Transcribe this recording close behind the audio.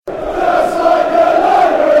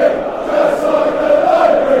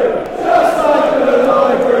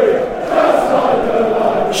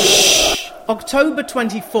October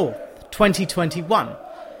 24th, 2021.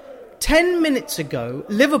 10 minutes ago,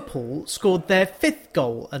 Liverpool scored their fifth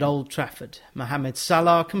goal at Old Trafford. Mohamed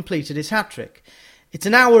Salah completed his hat-trick. It's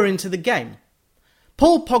an hour into the game.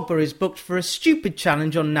 Paul Pogba is booked for a stupid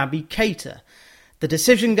challenge on Naby Keita. The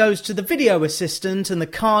decision goes to the video assistant and the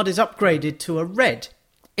card is upgraded to a red.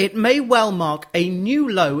 It may well mark a new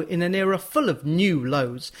low in an era full of new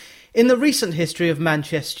lows in the recent history of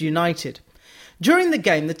Manchester United. During the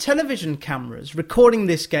game, the television cameras recording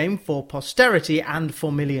this game for posterity and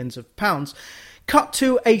for millions of pounds cut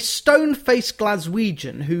to a stone-faced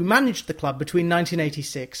Glaswegian who managed the club between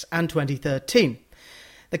 1986 and 2013.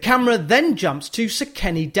 The camera then jumps to Sir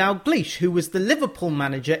Kenny Dalglish, who was the Liverpool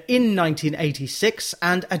manager in 1986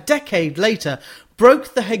 and a decade later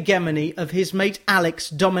broke the hegemony of his mate Alec's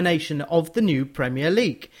domination of the new Premier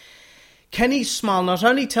League. Kenny's smile not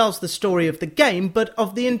only tells the story of the game, but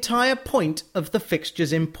of the entire point of the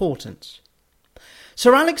fixture's importance.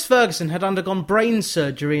 Sir Alex Ferguson had undergone brain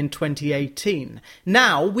surgery in 2018.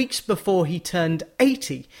 Now, weeks before he turned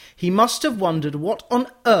 80, he must have wondered what on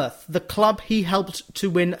earth the club he helped to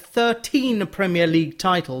win 13 Premier League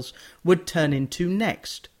titles would turn into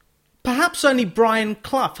next. Perhaps only Brian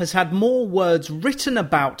Clough has had more words written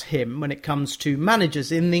about him when it comes to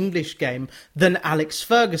managers in the English game than Alex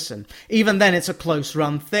Ferguson. Even then, it's a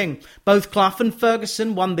close-run thing. Both Clough and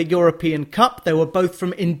Ferguson won the European Cup. They were both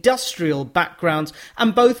from industrial backgrounds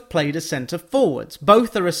and both played as centre-forwards.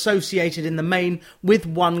 Both are associated in the main with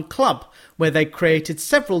one club, where they created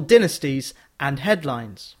several dynasties and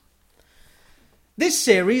headlines. This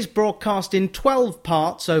series, broadcast in 12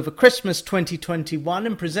 parts over Christmas 2021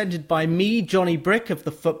 and presented by me, Johnny Brick of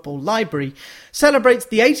the Football Library, celebrates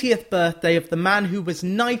the 80th birthday of the man who was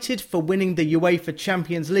knighted for winning the UEFA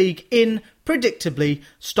Champions League in, predictably,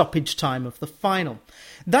 stoppage time of the final.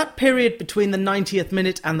 That period between the 90th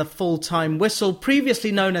minute and the full-time whistle,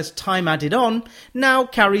 previously known as time added on, now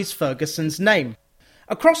carries Ferguson's name.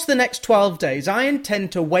 Across the next 12 days, I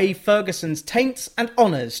intend to weigh Ferguson's taints and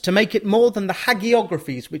honours to make it more than the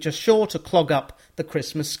hagiographies which are sure to clog up the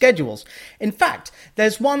Christmas schedules. In fact,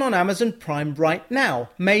 there's one on Amazon Prime right now,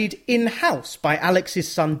 made in-house by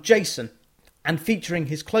Alex's son Jason, and featuring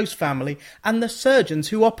his close family and the surgeons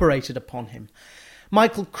who operated upon him.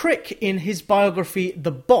 Michael Crick, in his biography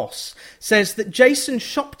The Boss, says that Jason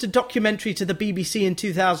shopped a documentary to the BBC in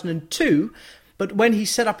 2002, but when he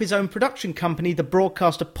set up his own production company, the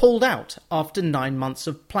broadcaster pulled out after 9 months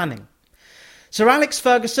of planning. Sir Alex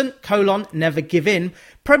Ferguson, Never Give In,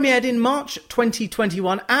 premiered in March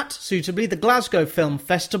 2021 at, suitably, the Glasgow Film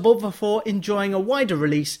Festival before enjoying a wider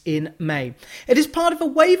release in May. It is part of a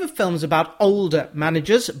wave of films about older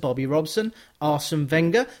managers, Bobby Robson, Arsene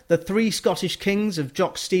Wenger, the three Scottish kings of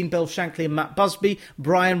Jock Stein, Bill Shankly and Matt Busby,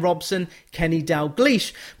 Brian Robson, Kenny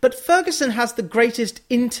Dalglish, but Ferguson has the greatest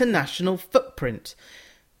international footprint.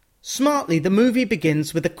 Smartly, the movie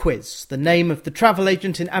begins with a quiz. The name of the travel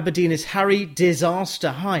agent in Aberdeen is Harry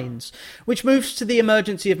Disaster Hines, which moves to the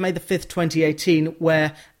emergency of May the 5th, 2018,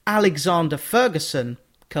 where Alexander Ferguson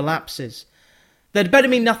collapses. There'd better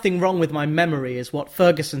be nothing wrong with my memory, is what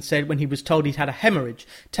Ferguson said when he was told he'd had a hemorrhage,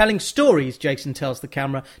 telling stories, Jason tells the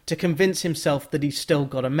camera, to convince himself that he's still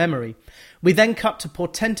got a memory. We then cut to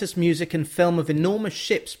portentous music and film of enormous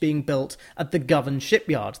ships being built at the Govan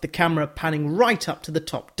shipyard, the camera panning right up to the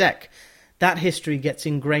top deck. That history gets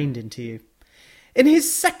ingrained into you. In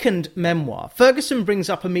his second memoir, Ferguson brings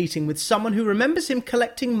up a meeting with someone who remembers him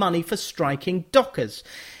collecting money for striking dockers.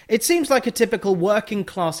 It seems like a typical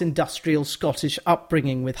working-class industrial Scottish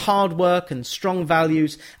upbringing with hard work and strong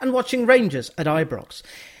values and watching Rangers at Ibrox.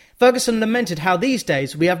 Ferguson lamented how these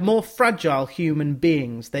days we have more fragile human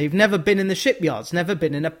beings. They've never been in the shipyards, never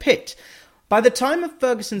been in a pit. By the time of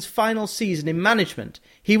Ferguson's final season in management,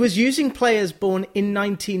 he was using players born in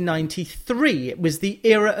 1993. It was the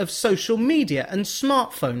era of social media and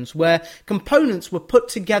smartphones where components were put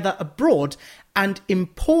together abroad and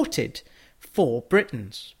imported for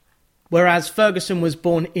Britons. Whereas Ferguson was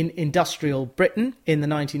born in industrial Britain in the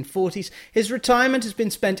 1940s, his retirement has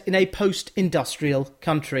been spent in a post-industrial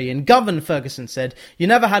country. In Govan, Ferguson said, "You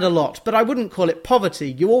never had a lot, but I wouldn't call it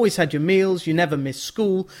poverty. You always had your meals, you never missed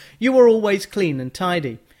school, you were always clean and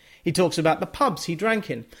tidy." He talks about the pubs he drank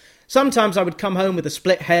in. "Sometimes I would come home with a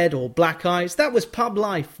split head or black eyes. That was pub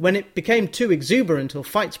life. When it became too exuberant or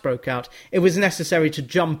fights broke out, it was necessary to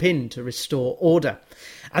jump in to restore order."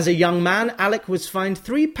 As a young man, Alec was fined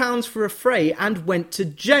 £3 for a fray and went to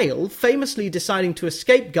jail, famously deciding to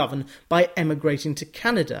escape Govan by emigrating to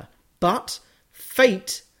Canada. But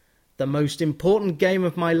fate, the most important game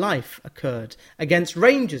of my life occurred against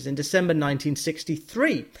Rangers in December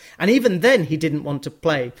 1963, and even then he didn't want to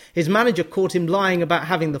play. His manager caught him lying about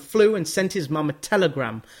having the flu and sent his mum a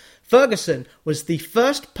telegram. Ferguson was the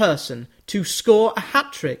first person to score a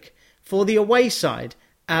hat-trick for the away side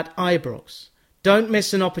at Ibrox. Don't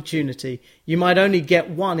miss an opportunity. You might only get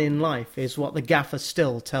one in life, is what the gaffer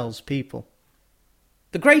still tells people.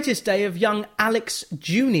 The greatest day of young Alex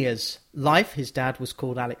Jr.'s life, his dad was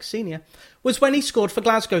called Alex Sr., was when he scored for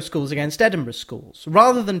Glasgow Schools against Edinburgh Schools.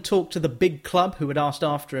 Rather than talk to the big club who had asked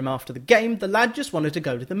after him after the game, the lad just wanted to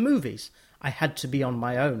go to the movies. I had to be on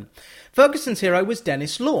my own. Ferguson's hero was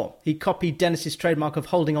Denis Law. He copied Dennis's trademark of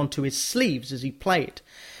holding on to his sleeves as he played.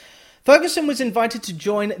 Ferguson was invited to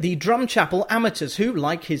join the Drumchapel Amateurs, who,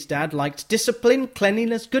 like his dad, liked discipline,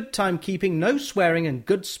 cleanliness, good timekeeping, no swearing and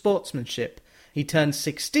good sportsmanship. He turned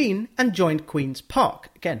 16 and joined Queen's Park,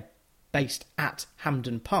 again, based at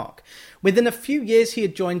Hampden Park. Within a few years he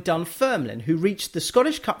had joined Dunfermline, who reached the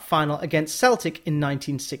Scottish Cup final against Celtic in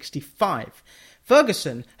 1965.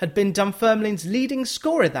 Ferguson had been Dunfermline's leading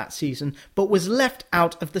scorer that season, but was left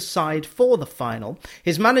out of the side for the final.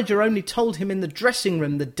 His manager only told him in the dressing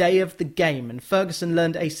room the day of the game, and Ferguson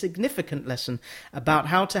learned a significant lesson about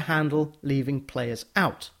how to handle leaving players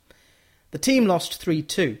out. The team lost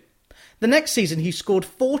 3-2. The next season he scored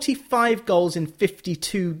 45 goals in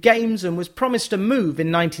 52 games and was promised a move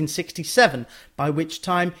in 1967, by which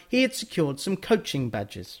time he had secured some coaching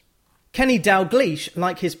badges. Kenny Dalglish,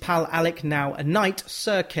 like his pal Alec, now a knight,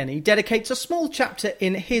 Sir Kenny, dedicates a small chapter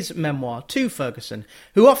in his memoir to Ferguson,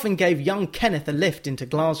 who often gave young Kenneth a lift into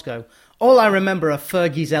Glasgow. All I remember are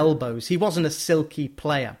Fergie's elbows. He wasn't a silky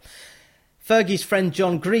player. Fergie's friend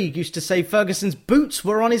John Greig used to say Ferguson's boots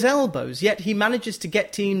were on his elbows, yet he manages to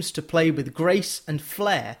get teams to play with grace and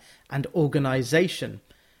flair and organisation.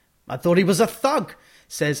 I thought he was a thug,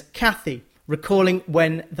 says Kathy, recalling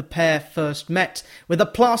when the pair first met, with a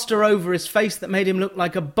plaster over his face that made him look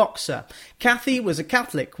like a boxer. Kathy was a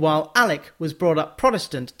Catholic, while Alec was brought up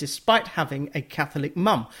Protestant despite having a Catholic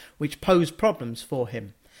mum, which posed problems for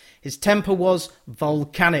him. His temper was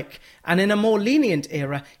volcanic, and in a more lenient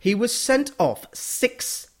era, he was sent off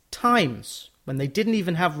 6 times when they didn't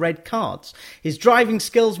even have red cards. His driving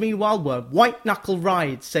skills, meanwhile, were white-knuckle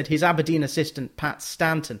rides, said his Aberdeen assistant Pat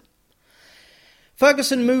Stanton.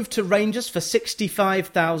 Ferguson moved to Rangers for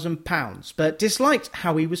 £65,000, but disliked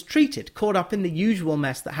how he was treated, caught up in the usual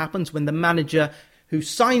mess that happens when the manager who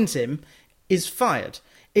signs him is fired.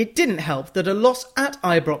 It didn't help that a loss at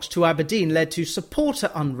Ibrox to Aberdeen led to supporter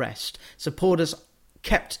unrest. Supporters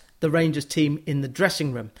kept the Rangers team in the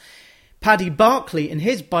dressing room. Paddy Barclay, in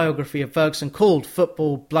his biography of Ferguson called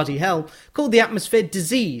Football Bloody Hell, called the atmosphere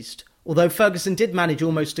diseased, although Ferguson did manage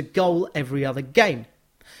almost a goal every other game.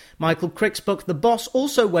 Michael Crick's book The Boss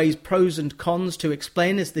also weighs pros and cons to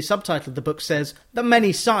explain, as the subtitle of the book says, the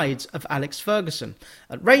many sides of Alex Ferguson.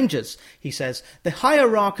 At Rangers, he says, the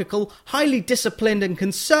hierarchical, highly disciplined and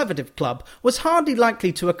conservative club was hardly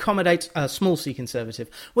likely to accommodate a small C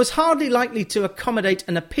conservative, was hardly likely to accommodate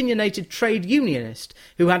an opinionated trade unionist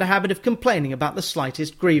who had a habit of complaining about the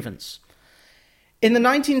slightest grievance. In the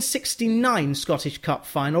 1969 Scottish Cup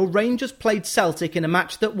final, Rangers played Celtic in a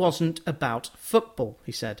match that wasn't about football,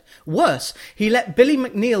 he said. Worse, he let Billy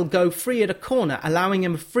McNeil go free at a corner, allowing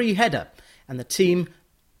him a free header, and the team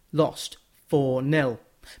lost 4-0.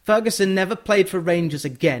 Ferguson never played for Rangers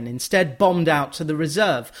again, instead bombed out to the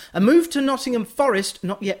reserve. A move to Nottingham Forest,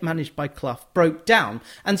 not yet managed by Clough, broke down,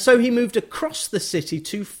 and so he moved across the city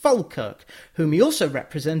to Falkirk, whom he also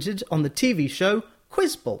represented on the TV show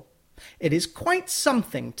Quizball. It is quite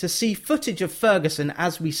something to see footage of Ferguson,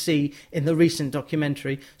 as we see in the recent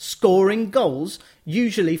documentary, scoring goals,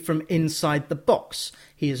 usually from inside the box.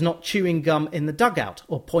 He is not chewing gum in the dugout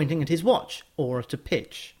or pointing at his watch or at a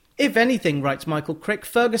pitch. If anything, writes Michael Crick,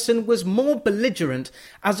 Ferguson was more belligerent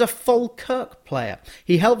as a Falkirk player.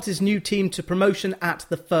 He helped his new team to promotion at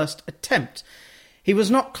the first attempt. He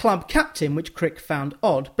was not club captain, which Crick found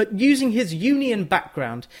odd, but using his union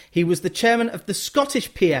background, he was the chairman of the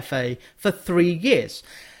Scottish PFA for 3 years.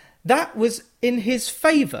 That was in his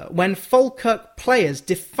favour when Falkirk players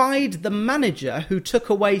defied the manager who took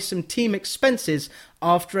away some team expenses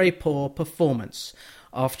after a poor performance.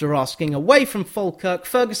 After asking away from Falkirk,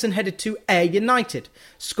 Ferguson headed to Ayr United,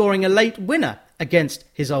 scoring a late winner against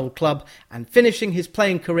his old club and finishing his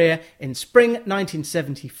playing career in spring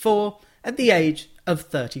 1974 at the age of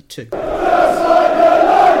 32. Just like the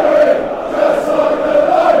library, just like the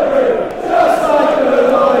library, just like the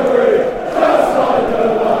library, just like the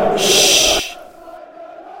library. Shh.